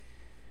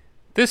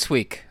This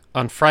week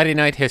on Friday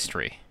Night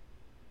History,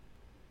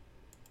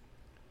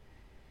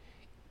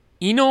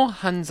 Ino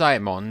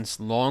Hanzaimon's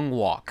Long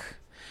Walk,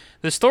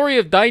 the story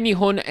of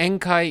Dainihon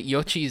Enkai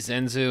Yochi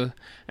Zenzu,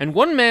 and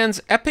one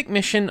man's epic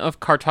mission of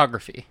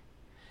cartography.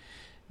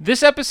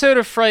 This episode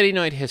of Friday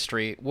Night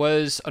History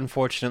was,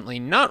 unfortunately,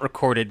 not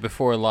recorded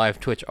before a live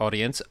Twitch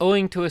audience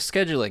owing to a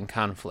scheduling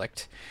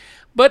conflict,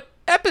 but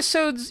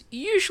episodes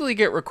usually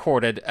get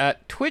recorded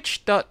at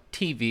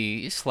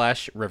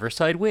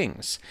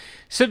twitch.tv/riversidewings.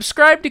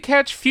 Subscribe to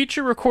catch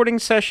future recording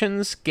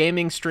sessions,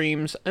 gaming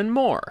streams, and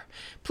more.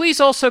 Please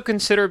also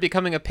consider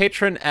becoming a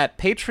patron at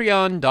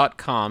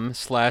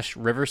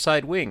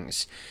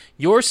patreon.com/riversidewings.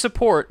 Your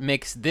support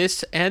makes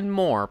this and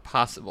more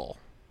possible.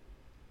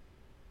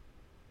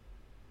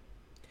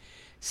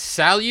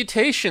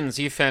 Salutations,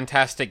 you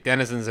fantastic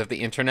denizens of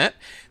the internet.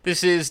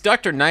 This is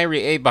Dr. Nairi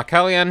A.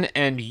 Bakalian,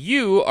 and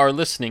you are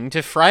listening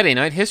to Friday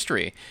Night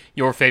History,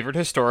 your favorite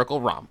historical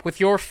romp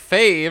with your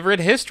favorite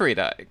history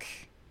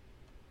dyke.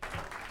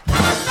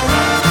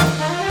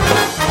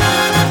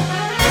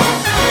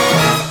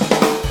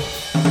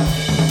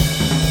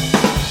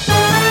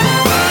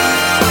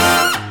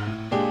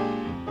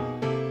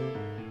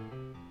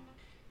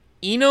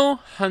 Ino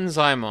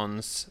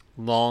Hanzaimon's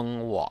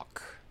Long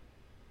Walk.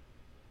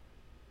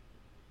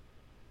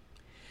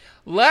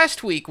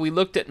 Last week, we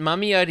looked at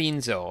Mamiya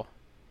Rinzo,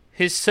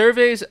 his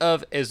surveys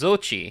of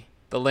Ezochi,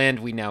 the land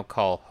we now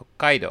call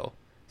Hokkaido,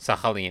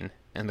 Sakhalin,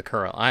 and the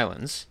Kuril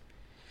Islands,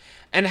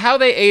 and how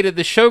they aided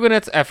the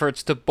shogunate's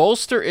efforts to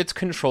bolster its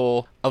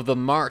control of the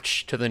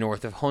march to the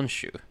north of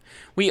Honshu.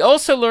 We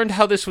also learned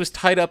how this was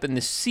tied up in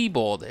the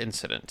Siebold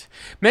incident.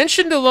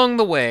 Mentioned along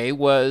the way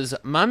was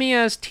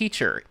Mamiya's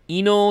teacher,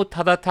 Ino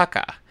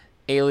Tadataka,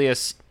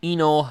 alias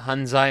Ino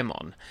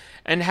Hanzaimon,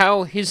 and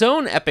how his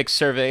own epic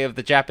survey of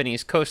the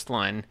Japanese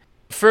coastline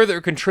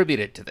further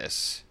contributed to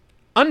this.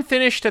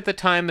 Unfinished at the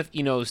time of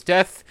Ino's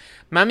death,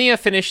 Mamiya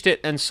finished it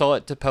and saw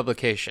it to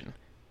publication.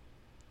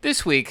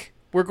 This week,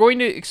 we're going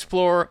to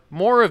explore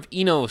more of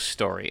Ino's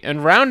story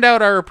and round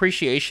out our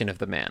appreciation of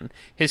the man,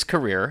 his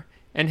career,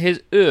 and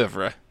his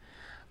oeuvre.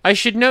 I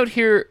should note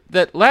here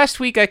that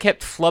last week I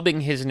kept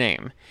flubbing his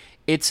name.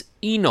 It's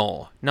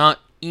Ino,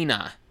 not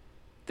Ina.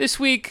 This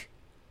week,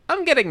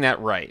 I'm getting that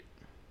right.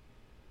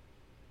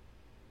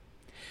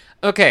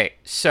 Okay,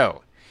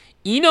 so,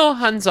 Ino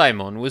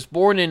Hanzaimon was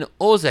born in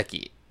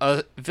Ozeki,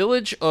 a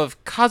village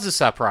of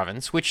Kazusa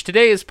province, which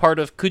today is part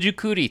of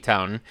Kujukuri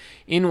town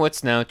in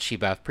what's now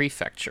Chiba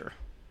Prefecture.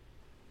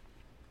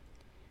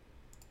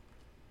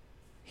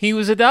 He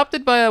was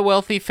adopted by a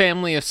wealthy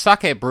family of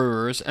sake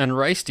brewers and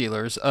rice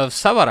dealers of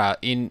Sawara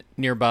in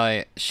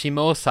nearby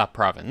Shimosa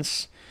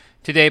province,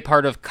 today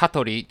part of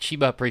Katori,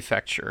 Chiba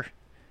Prefecture,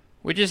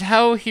 which is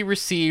how he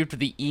received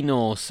the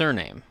Ino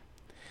surname.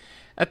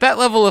 At that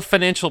level of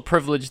financial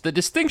privilege, the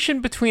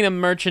distinction between a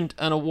merchant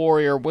and a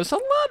warrior was a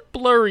lot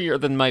blurrier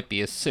than might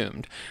be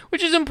assumed,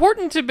 which is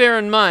important to bear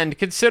in mind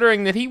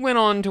considering that he went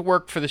on to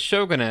work for the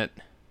shogunate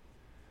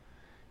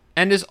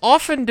and is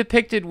often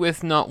depicted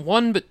with not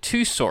one but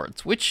two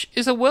swords, which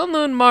is a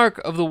well-known mark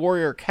of the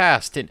warrior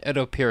caste in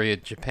Edo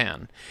period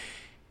Japan.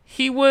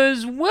 He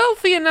was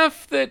wealthy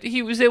enough that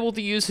he was able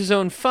to use his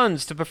own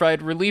funds to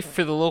provide relief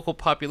for the local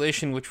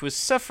population which was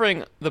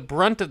suffering the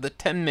brunt of the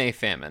Tenmei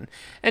famine,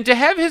 and to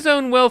have his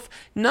own wealth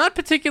not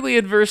particularly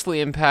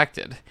adversely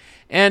impacted.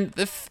 And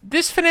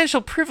this financial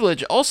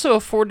privilege also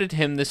afforded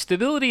him the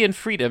stability and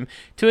freedom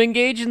to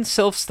engage in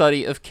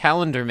self-study of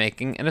calendar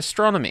making and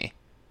astronomy.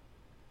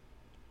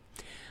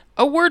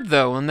 A word,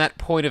 though, on that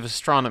point of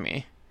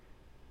astronomy.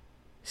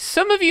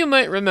 Some of you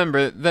might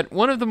remember that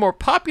one of the more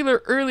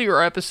popular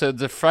earlier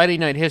episodes of Friday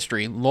Night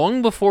History,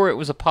 long before it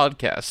was a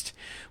podcast,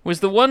 was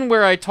the one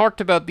where I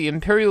talked about the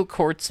Imperial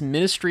Court's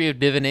Ministry of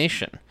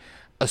Divination,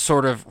 a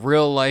sort of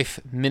real-life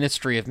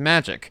Ministry of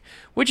Magic,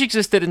 which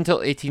existed until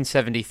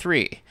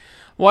 1873.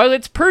 While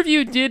its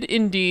purview did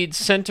indeed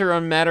center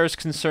on matters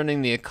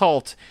concerning the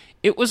occult,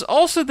 it was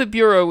also the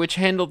bureau which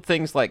handled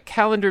things like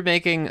calendar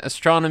making,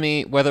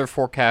 astronomy, weather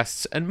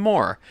forecasts, and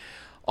more.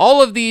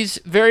 All of these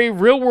very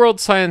real-world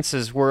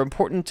sciences were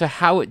important to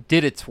how it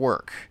did its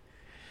work.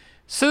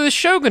 So the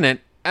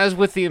shogunate, as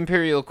with the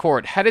imperial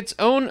court, had its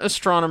own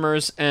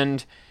astronomers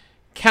and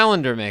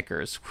calendar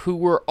makers, who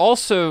were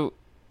also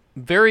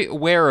very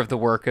aware of the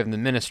work of the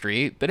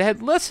ministry, but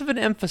had less of an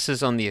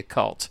emphasis on the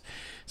occult.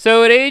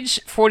 So at age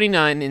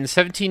 49 in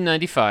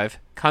 1795,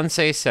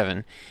 Kansei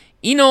 7,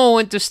 Ino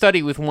went to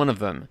study with one of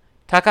them,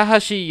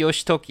 Takahashi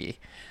Yoshitoki.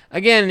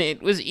 Again,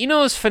 it was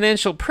Ino's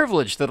financial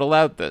privilege that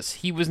allowed this.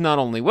 He was not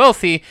only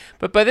wealthy,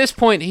 but by this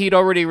point he'd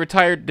already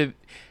retired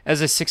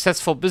as a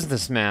successful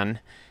businessman,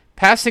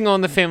 passing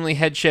on the family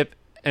headship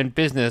and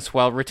business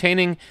while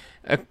retaining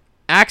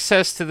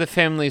access to the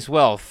family's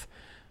wealth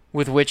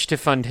with which to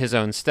fund his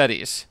own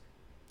studies.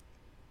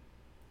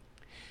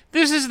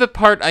 This is the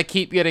part I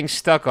keep getting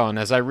stuck on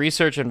as I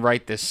research and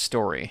write this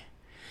story.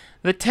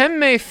 The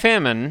Tenmei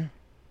famine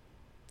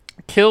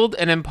killed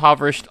and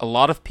impoverished a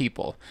lot of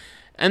people,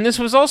 and this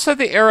was also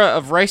the era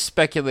of rice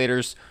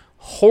speculators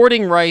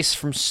hoarding rice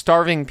from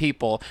starving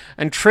people,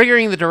 and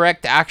triggering the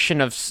direct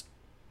action of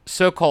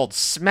so-called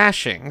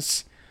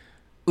smashings,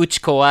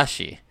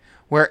 uchikowashi,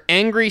 where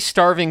angry,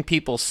 starving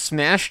people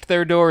smashed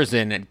their doors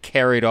in and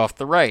carried off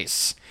the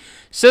rice.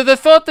 So the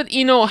thought that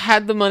Ino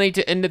had the money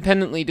to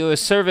independently do a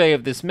survey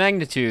of this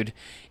magnitude,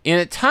 in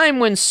a time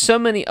when so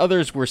many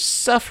others were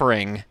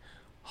suffering,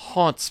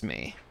 haunts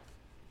me.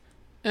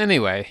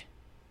 Anyway,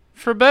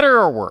 for better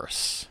or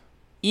worse,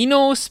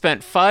 Ino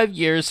spent 5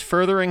 years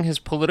furthering his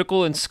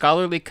political and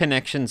scholarly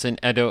connections in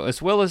Edo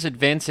as well as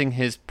advancing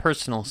his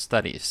personal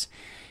studies.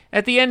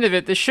 At the end of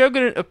it, the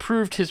shogunate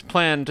approved his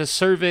plan to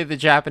survey the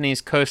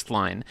Japanese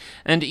coastline,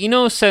 and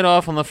Ino set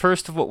off on the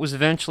first of what was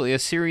eventually a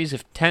series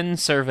of 10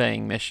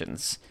 surveying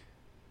missions.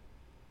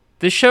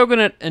 The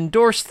shogunate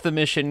endorsed the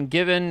mission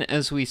given,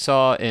 as we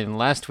saw in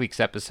last week's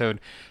episode,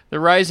 the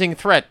rising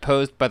threat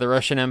posed by the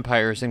Russian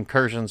Empire's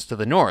incursions to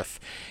the north.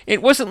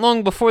 It wasn't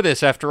long before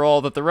this, after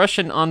all, that the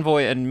Russian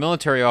envoy and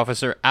military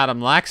officer Adam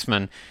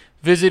Laxman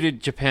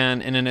visited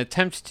Japan in an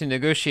attempt to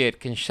negotiate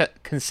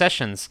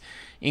concessions,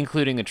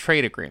 including a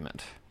trade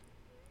agreement.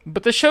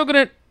 But the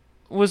shogunate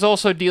was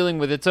also dealing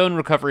with its own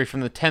recovery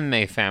from the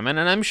Tenmei famine,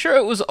 and I'm sure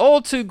it was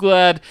all too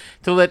glad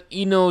to let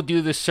Ino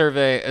do the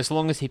survey as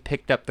long as he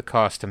picked up the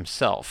cost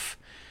himself.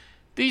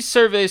 These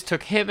surveys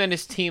took him and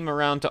his team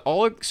around to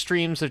all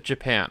extremes of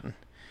Japan.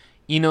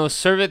 Ino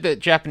surveyed the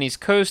Japanese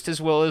coast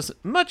as well as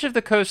much of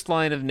the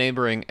coastline of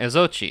neighboring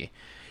Ezochi,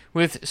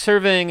 with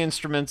surveying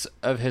instruments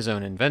of his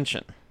own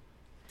invention.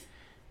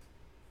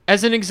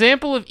 As an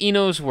example of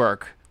Ino's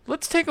work,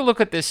 let's take a look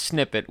at this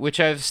snippet, which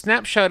I've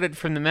snapshotted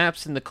from the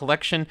maps in the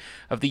collection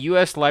of the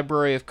U.S.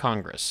 Library of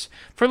Congress.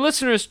 For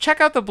listeners,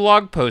 check out the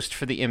blog post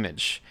for the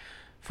image.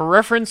 For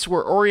reference,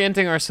 we're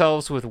orienting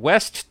ourselves with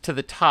west to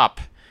the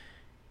top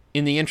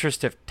in the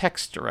interest of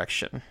text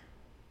direction.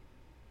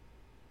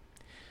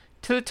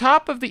 To the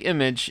top of the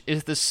image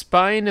is the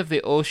spine of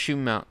the Oshu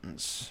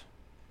Mountains.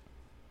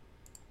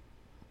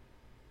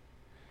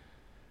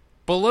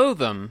 Below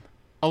them,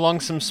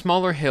 along some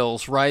smaller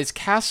hills, rise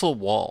castle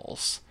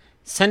walls.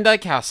 Sendai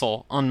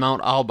Castle on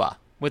Mount Alba,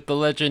 with the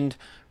legend,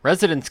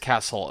 Residence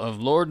Castle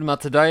of Lord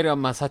Matsudaira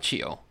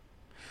Masachio.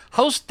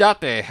 House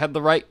Date had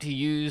the right to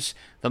use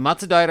the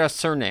Matsudaira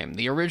surname,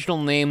 the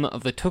original name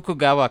of the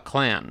Tokugawa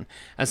clan,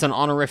 as an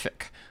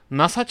honorific.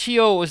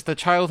 Masachio was the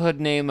childhood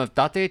name of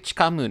Date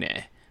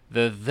Chikamune,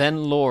 the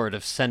then lord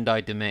of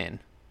Sendai Domain.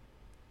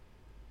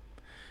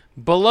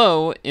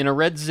 Below, in a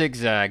red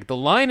zigzag, the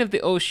line of the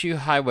Oshu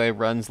Highway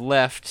runs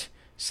left,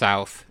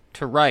 south,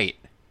 to right,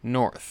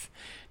 north.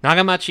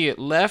 Nagamachi at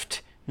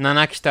left,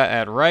 Nanakita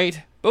at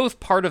right, both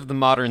part of the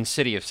modern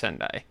city of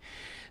Sendai.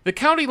 The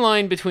county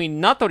line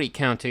between Natori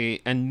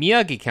County and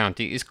Miyagi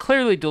County is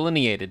clearly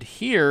delineated.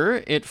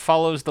 Here, it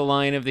follows the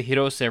line of the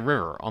Hirose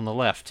River on the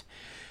left.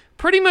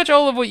 Pretty much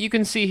all of what you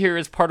can see here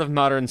is part of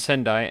modern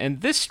Sendai,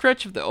 and this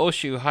stretch of the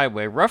Oshu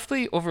Highway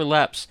roughly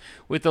overlaps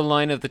with the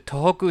line of the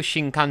Tohoku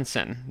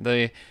Shinkansen,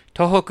 the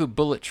Tohoku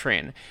bullet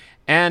train.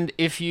 And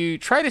if you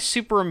try to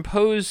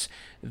superimpose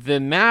the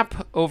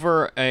map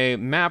over a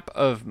map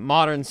of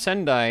modern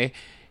Sendai,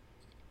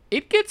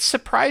 it gets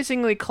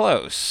surprisingly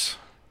close.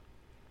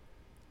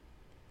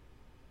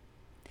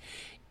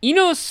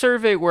 Ino's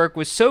survey work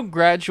was so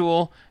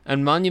gradual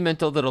and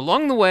monumental that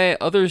along the way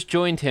others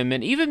joined him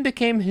and even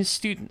became his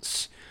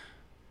students.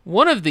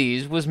 One of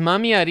these was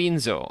Mamiya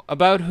Rinzo,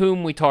 about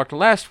whom we talked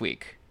last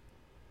week.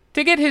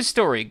 To get his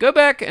story, go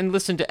back and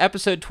listen to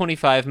episode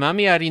 25,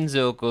 Mamiya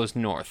Rinzo Goes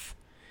North.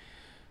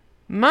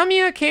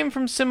 Mamiya came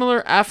from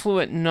similar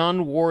affluent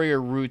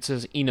non-warrior roots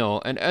as Ino,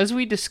 and as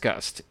we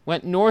discussed,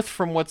 went north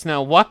from what's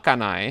now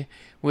Wakkanai,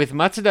 with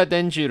Matsuda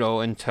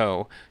Denjiro in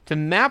tow, to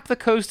map the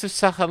coast of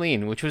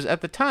Sakhalin, which was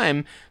at the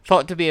time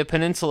thought to be a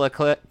peninsula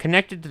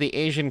connected to the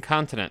Asian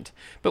continent,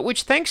 but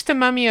which, thanks to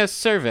Mamiya's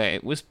survey,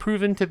 was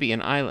proven to be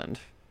an island.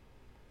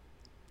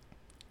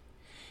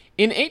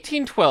 In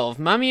 1812,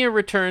 Mamiya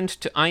returned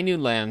to Ainu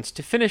lands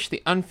to finish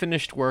the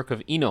unfinished work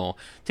of Ino,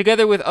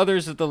 together with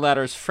others of the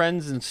latter's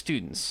friends and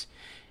students.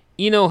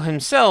 Ino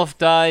himself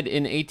died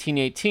in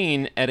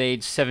 1818 at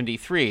age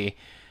 73,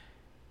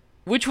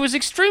 which was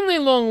extremely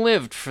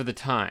long-lived for the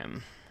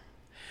time.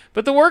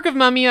 But the work of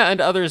Mamiya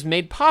and others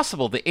made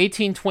possible the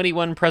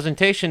 1821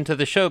 presentation to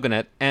the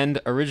shogunate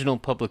and original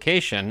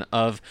publication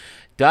of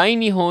Dai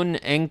Nihon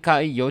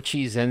Enkai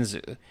Yochi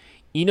Zenzu,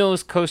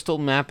 Ino's Coastal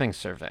Mapping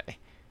Survey.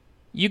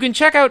 You can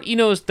check out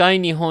Ino's Dai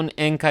Nihon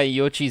Enkai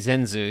Yochi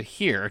Zenzu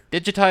here,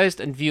 digitized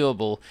and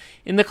viewable,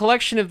 in the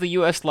collection of the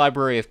U.S.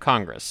 Library of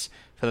Congress.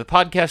 For the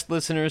podcast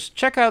listeners,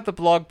 check out the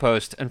blog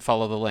post and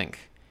follow the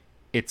link.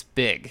 It's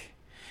big.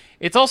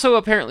 It's also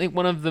apparently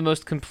one of the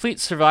most complete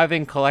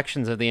surviving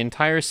collections of the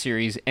entire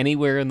series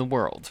anywhere in the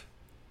world.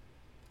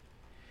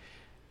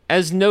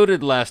 As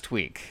noted last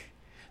week,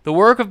 the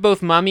work of both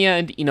Mamiya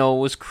and Ino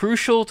was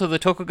crucial to the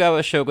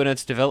Tokugawa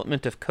shogunate's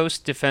development of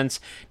coast defense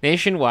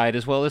nationwide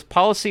as well as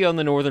policy on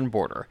the northern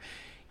border,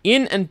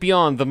 in and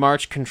beyond the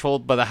march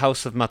controlled by the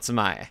House of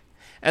Matsumae.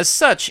 As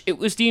such, it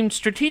was deemed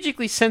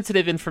strategically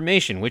sensitive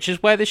information, which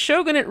is why the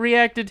shogunate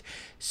reacted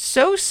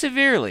so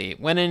severely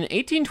when in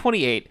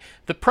 1828,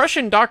 the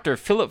Prussian doctor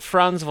Philip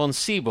Franz von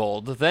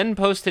Siebold, then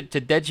posted to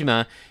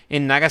Dejima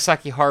in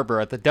Nagasaki Harbor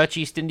at the Dutch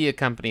East India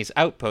Company's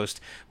outpost,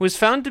 was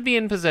found to be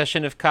in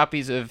possession of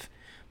copies of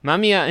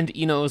Mamiya and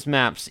Ino's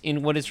maps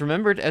in what is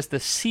remembered as the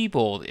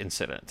Siebold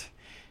Incident.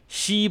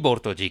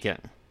 Shiiborto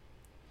Jiken.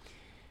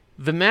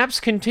 The maps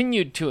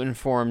continued to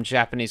inform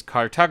Japanese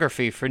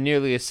cartography for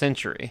nearly a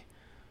century,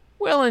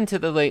 well into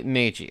the late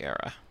Meiji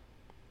era.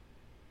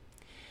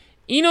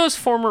 Ino's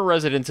former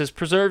residence is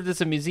preserved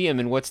as a museum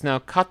in what's now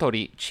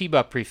Katori,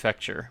 Chiba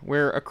Prefecture,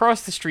 where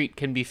across the street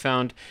can be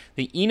found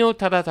the Ino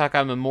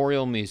Tadataka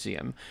Memorial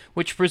Museum,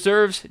 which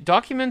preserves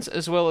documents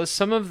as well as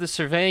some of the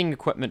surveying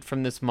equipment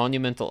from this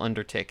monumental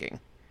undertaking.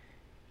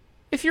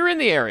 If you're in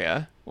the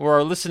area, or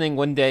are listening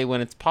one day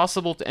when it's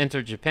possible to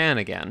enter Japan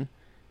again,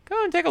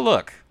 go and take a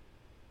look.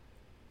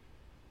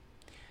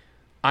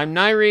 I'm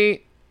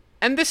Nairi,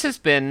 and this has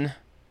been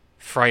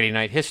Friday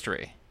Night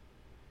History.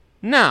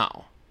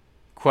 Now,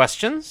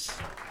 questions?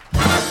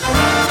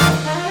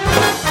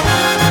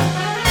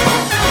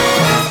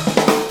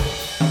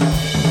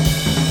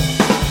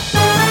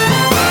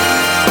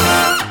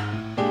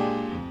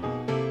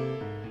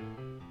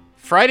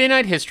 Friday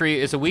Night History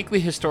is a weekly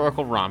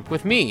historical romp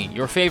with me,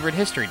 your favorite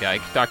history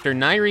dyke, Dr.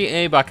 Nairi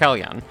A.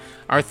 Bakalyan.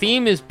 Our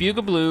theme is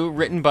Bugle Blue,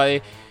 written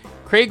by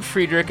Craig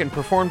Friedrich and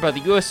performed by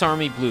the U.S.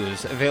 Army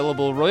Blues,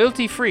 available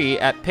royalty-free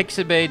at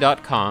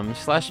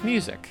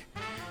pixabay.com/music.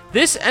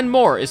 This and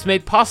more is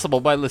made possible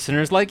by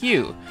listeners like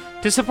you.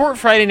 To support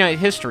Friday Night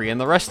History and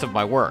the rest of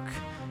my work,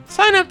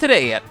 sign up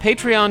today at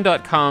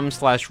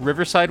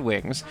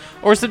patreon.com/riversidewings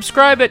or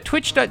subscribe at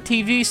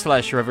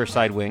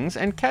twitch.tv/riversidewings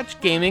and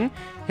catch gaming,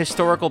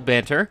 historical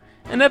banter,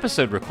 and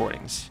episode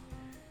recordings.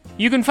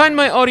 You can find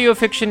my audio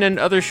fiction and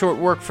other short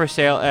work for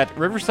sale at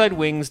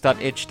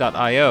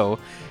riversidewings.itch.io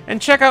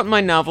and check out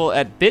my novel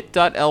at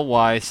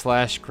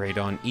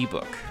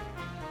bit.ly/GreydonEbook.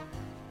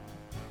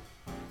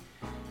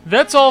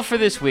 That's all for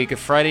this week of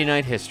Friday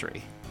Night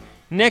History.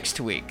 Next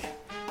week,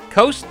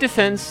 Coast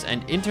Defense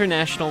and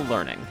International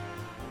Learning.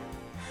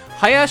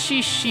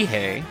 Hayashi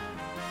Shihei,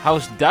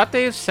 House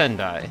Date of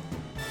Sendai,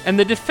 and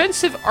the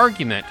defensive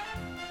argument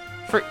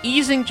for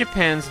easing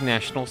Japan's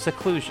national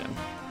seclusion.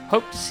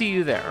 Hope to see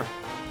you there.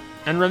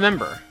 And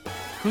remember,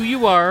 who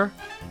you are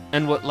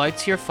and what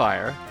lights your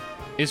fire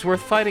is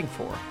worth fighting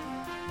for.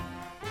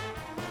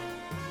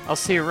 I'll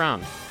see you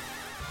around.